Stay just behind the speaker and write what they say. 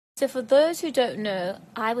So for those who don't know,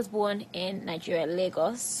 I was born in Nigeria,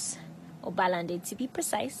 Lagos, or Balande to be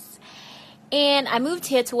precise. And I moved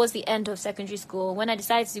here towards the end of secondary school. When I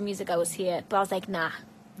decided to do music, I was here. But I was like, nah,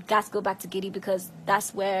 got to go back to Giddy because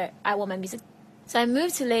that's where I want my music. So I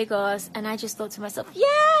moved to Lagos and I just thought to myself, yeah,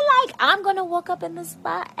 like I'm going to walk up in the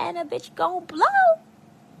spot and a bitch gonna blow.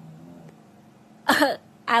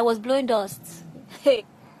 I was blowing dust.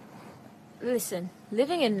 Listen,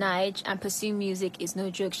 living in Nigeria and pursuing music is no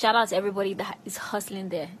joke. Shout out to everybody that is hustling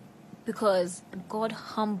there because God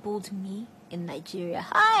humbled me in Nigeria.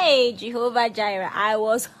 Hi, Jehovah Jireh. I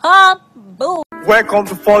was humbled. Welcome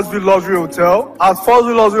to First View Luxury Hotel. At First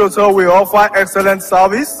View Luxury Hotel, we offer excellent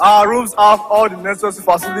service. Our rooms have all the necessary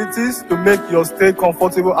facilities to make your stay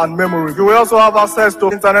comfortable and memorable. You will also have access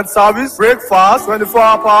to internet service, breakfast,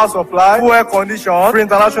 24-hour power supply, full air condition, free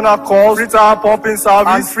international calls, free tire pumping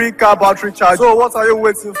service, and free car battery charge. So what are you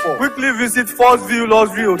waiting for? Quickly visit First View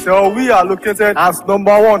Luxury Hotel. We are located at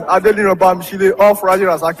number 1 Adeline Mishile off Raji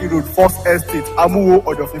Rasaki Road, First Estate, Amuwo,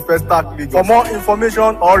 Odofin First Start, Lagos. For more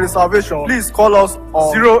information or reservation, please call us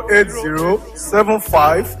on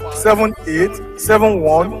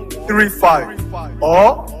 08075787135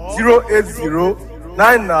 or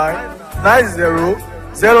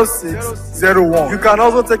 08099900601. You can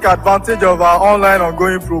also take advantage of our online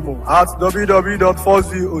ongoing promo at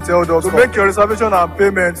www.firstviewhotel.com to make your reservation and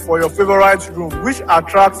payment for your favorite room, which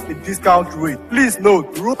attracts a discount rate. Please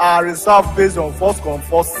note, rooms are reserved based on first come,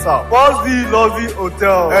 first serve. First View Luxury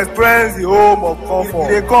Hotel. Experience the home of comfort.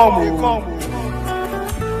 They come.